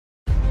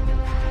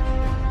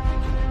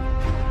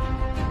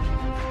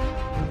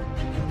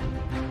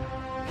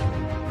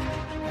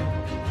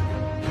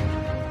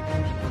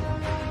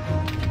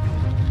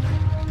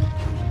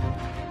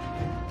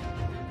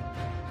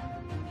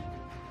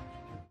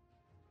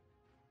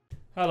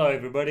Hello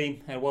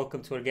everybody and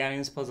welcome to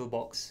Organian's Puzzle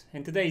Box.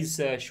 In today's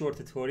short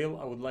tutorial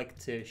I would like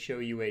to show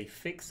you a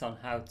fix on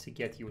how to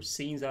get your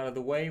seams out of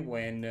the way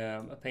when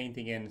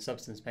painting in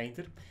Substance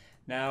Painter.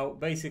 Now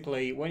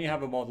basically when you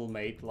have a model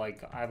made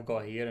like I've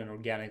got here, an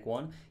organic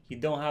one, you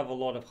don't have a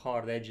lot of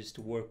hard edges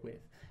to work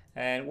with.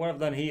 And what I've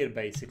done here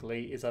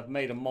basically is I've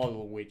made a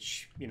model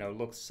which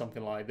looks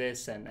something like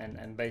this,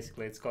 and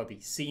basically it's got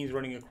these seams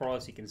running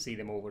across. You can see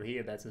them over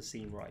here. That's a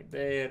seam right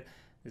there.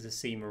 There's a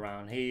seam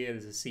around here.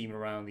 There's a seam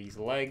around these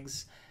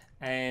legs,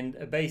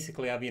 and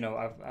basically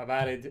I've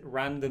added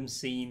random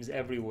seams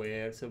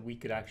everywhere so we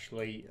could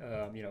actually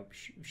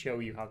show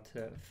you how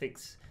to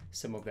fix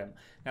some of them.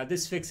 Now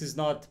this fix is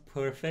not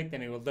perfect,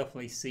 and you will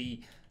definitely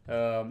see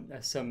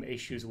some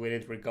issues with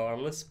it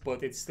regardless,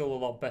 but it's still a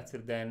lot better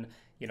than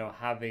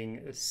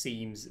having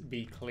seams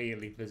be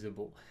clearly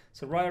visible.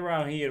 So right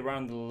around here,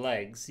 around the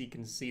legs, you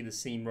can see the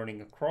seam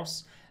running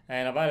across,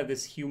 and I've added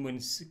this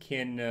human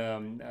skin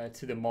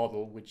to the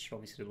model, which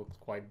obviously looks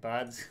quite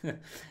bad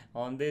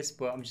on this,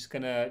 but I'm just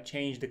gonna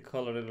change the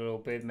color a little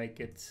bit, make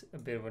it a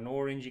bit of an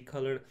orangey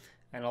color,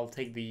 and I'll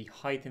take the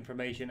height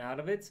information out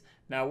of it.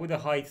 Now with the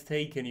height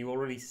taken, you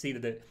already see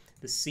that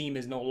the seam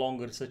is no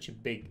longer such a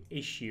big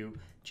issue,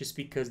 just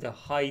because the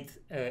height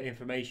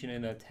information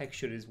in a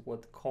texture is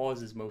what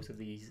causes most of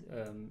these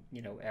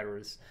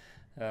errors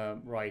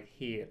right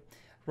here.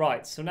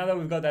 Right, so now that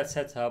we've got that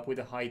set up with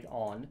the height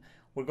on,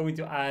 we're going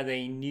to add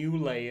a new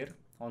layer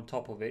on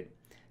top of it,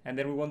 and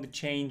then we want to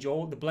change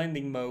all the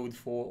blending mode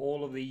for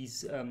all of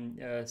these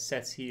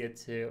sets here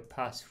to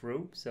pass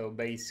through. So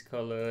base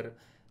color,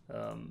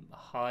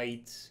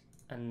 height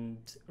and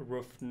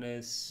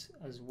roughness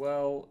as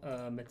well,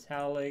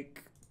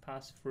 metallic,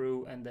 pass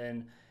through, and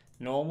then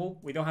normal.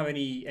 We don't have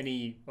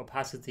any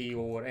opacity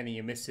or any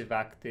emissive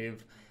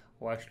active,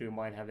 or actually we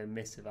might have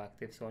emissive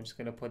active, so I'm just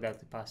going to put that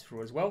to pass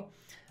through as well.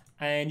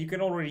 And you can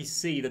already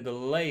see that the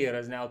layer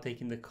has now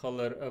taken the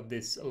color of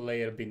this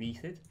layer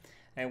beneath it.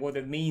 And what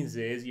that means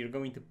is you're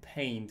going to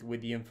paint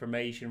with the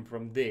information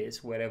from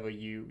this wherever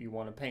you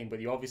want to paint, but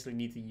you obviously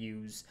need to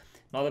use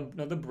not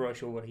the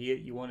brush over here.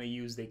 You want to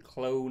use the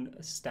clone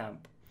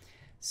stamp.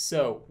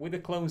 So with the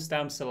clone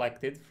stamp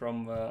selected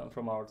from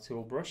our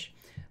tool brush,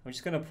 I'm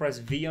just going to press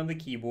V on the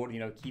keyboard,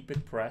 keep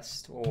it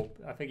pressed, or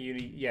I think you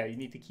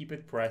need to keep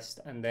it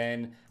pressed, and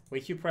then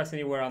if you press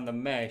anywhere on the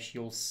mesh,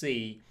 you'll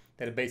see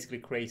that it basically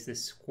creates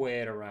this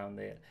square around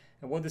there.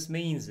 And what this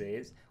means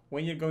is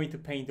when you're going to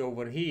paint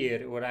over here,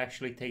 it would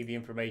actually take the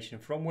information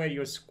from where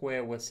your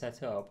square was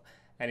set up,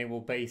 and it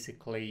will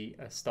basically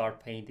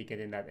start painting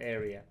it in that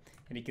area.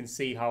 And you can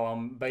see how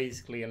I'm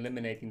basically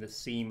eliminating the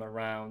seam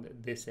around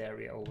this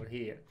area over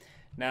here.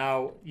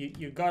 Now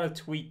you've got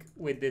to tweak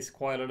with this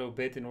quite a little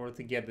bit in order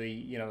to get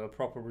the a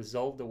proper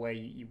result the way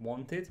you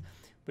want it,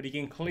 but you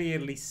can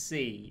clearly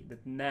see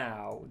that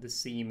now the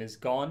seam is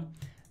gone,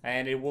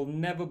 and it will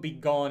never be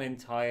gone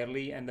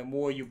entirely, and the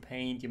more you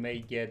paint you may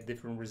get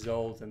different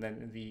results, and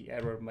then the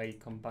error may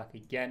come back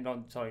again.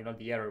 Not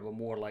the error, but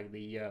more like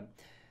the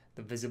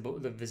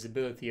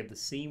visibility of the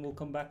seam will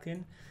come back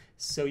in.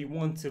 So you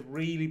want to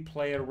really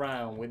play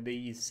around with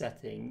these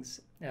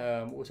settings,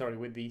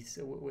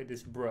 with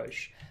this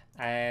brush,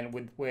 and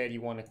with where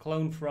you want to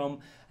clone from,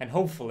 and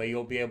hopefully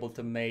you'll be able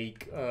to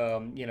make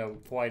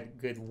quite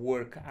good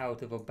work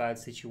out of a bad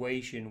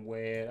situation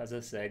where, as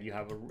I said, you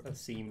have a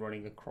seam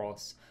running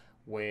across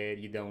where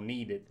you don't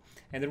need it.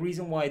 And the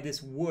reason why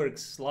this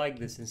works like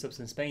this in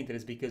Substance Painter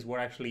is because we're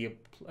actually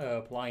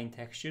applying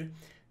texture.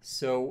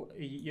 So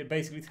you're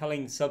basically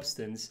telling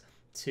Substance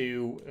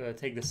to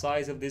take the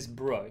size of this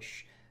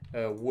brush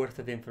worth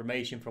of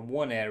information from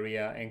one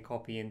area and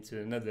copy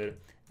into another,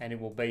 and it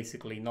will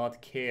basically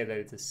not care that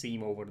it's a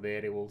seam over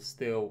there. It will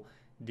still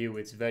do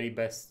its very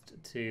best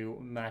to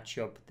match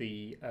up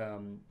the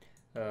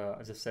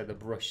as I said, the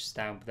brush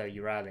stamp that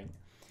you're adding.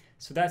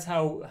 So that's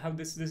how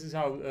this is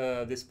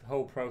how this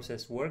whole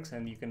process works,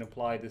 and you can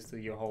apply this to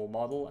your whole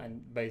model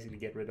and basically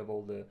get rid of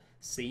all the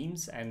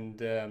seams.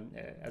 And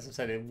as I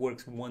said, it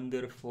works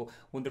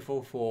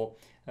wonderful for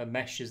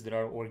meshes that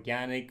are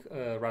organic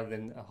rather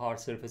than hard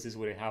surfaces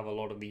where they have a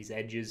lot of these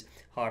edges,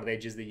 hard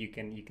edges that you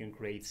can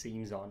create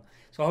seams on.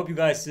 So I hope you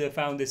guys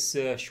found this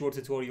short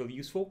tutorial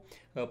useful.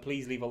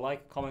 Please leave a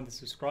like, comment, and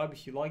subscribe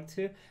if you like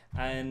to,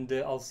 and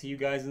I'll see you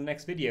guys in the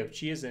next video.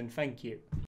 Cheers and thank you.